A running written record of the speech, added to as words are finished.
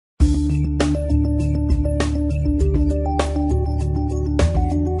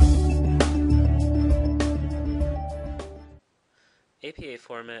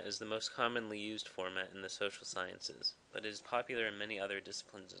format is the most commonly used format in the social sciences, but it is popular in many other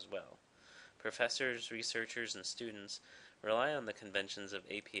disciplines as well. Professors, researchers, and students rely on the conventions of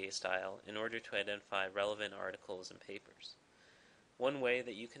APA style in order to identify relevant articles and papers. One way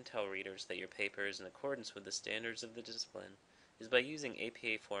that you can tell readers that your paper is in accordance with the standards of the discipline is by using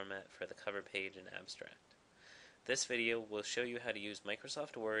APA format for the cover page and abstract. This video will show you how to use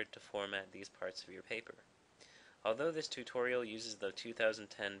Microsoft Word to format these parts of your paper. Although this tutorial uses the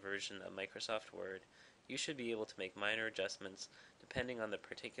 2010 version of Microsoft Word, you should be able to make minor adjustments depending on the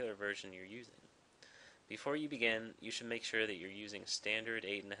particular version you're using. Before you begin, you should make sure that you're using standard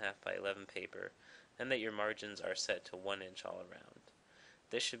 8.5 by 11 paper and that your margins are set to 1 inch all around.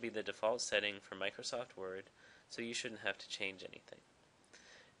 This should be the default setting for Microsoft Word, so you shouldn't have to change anything.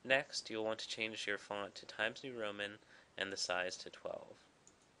 Next, you'll want to change your font to Times New Roman and the size to 12.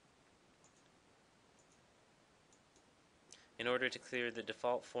 In order to clear the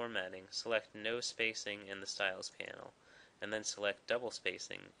default formatting, select No Spacing in the Styles panel, and then select Double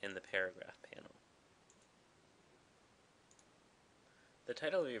Spacing in the Paragraph panel. The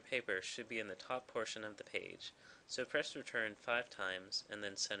title of your paper should be in the top portion of the page, so press Return 5 times and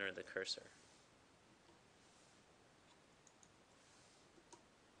then center the cursor.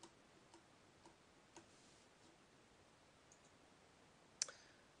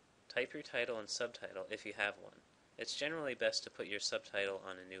 Type your title and subtitle if you have one. It's generally best to put your subtitle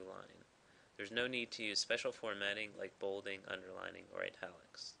on a new line. There's no need to use special formatting like bolding, underlining, or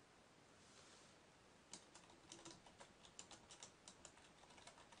italics.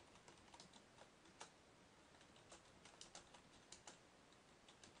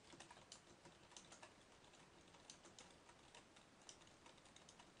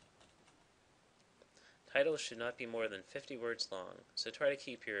 Titles should not be more than 50 words long, so try to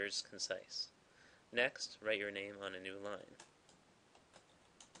keep yours concise. Next, write your name on a new line.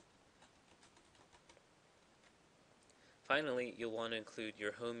 Finally, you'll want to include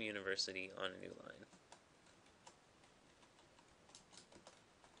your home university on a new line.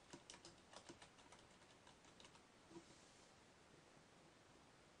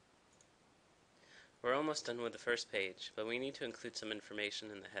 We're almost done with the first page, but we need to include some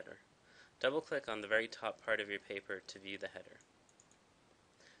information in the header. Double-click on the very top part of your paper to view the header.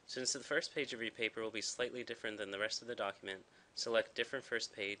 Since the first page of your paper will be slightly different than the rest of the document, select Different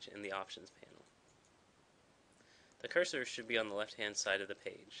First Page in the Options panel. The cursor should be on the left-hand side of the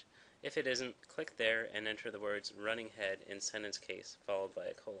page. If it isn't, click there and enter the words running head in sentence case followed by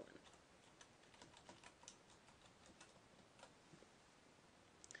a colon.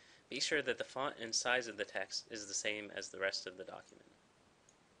 Be sure that the font and size of the text is the same as the rest of the document.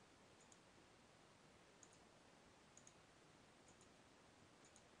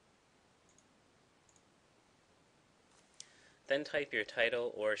 Then type your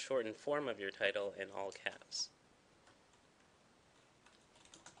title or a shortened form of your title in all caps.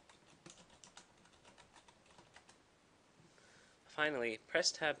 Finally,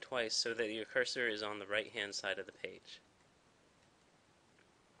 press Tab twice so that your cursor is on the right-hand side of the page.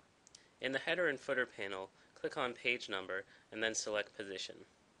 In the header and footer panel, click on Page Number and then select Position.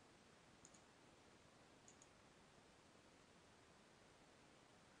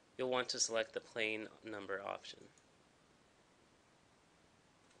 You'll want to select the plain number option.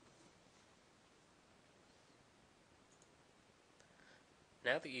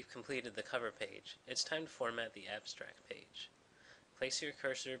 Now that you've completed the cover page, it's time to format the abstract page. Place your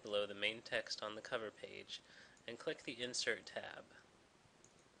cursor below the main text on the cover page and click the Insert tab.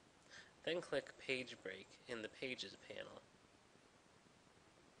 Then click Page Break in the Pages panel.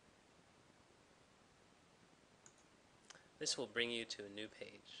 This will bring you to a new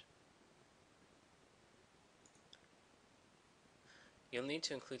page. You'll need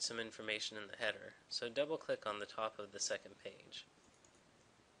to include some information in the header, so double-click on the top of the second page.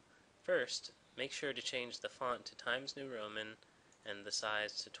 First, make sure to change the font to Times New Roman and the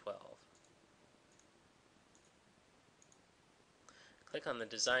size to 12. Click on the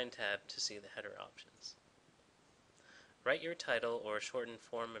Design tab to see the header options. Write your title or a shortened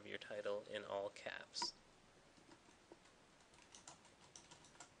form of your title in all caps.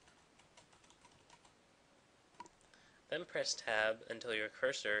 Then press Tab until your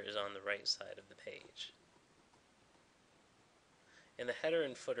cursor is on the right side of the page. In the header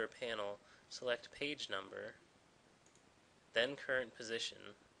and footer panel, select Page Number, then Current Position,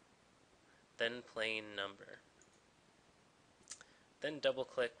 then Plain Number. Then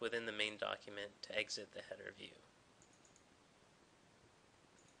double-click within the main document to exit the header view.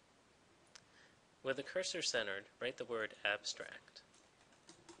 With the cursor centered, write the word Abstract.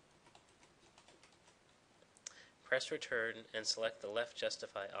 Press Return and select the left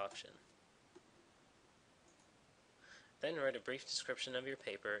Justify option. Then write a brief description of your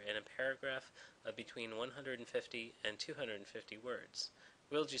paper in a paragraph of between 150 and 250 words.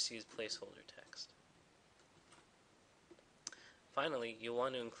 We'll just use placeholder text. Finally, you'll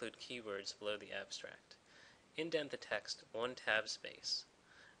want to include keywords below the abstract. Indent the text 1 tab space.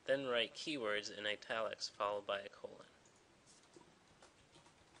 Then write keywords in italics followed by a colon.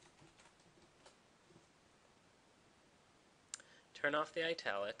 Turn off the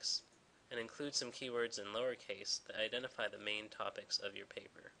italics and include some keywords in lowercase that identify the main topics of your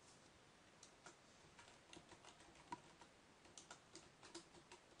paper.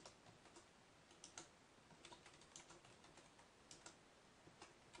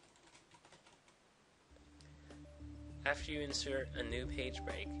 After you insert a new page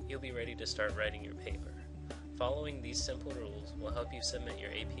break, you'll be ready to start writing your paper. Following these simple rules will help you submit your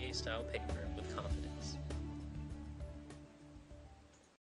APA-style paper with confidence.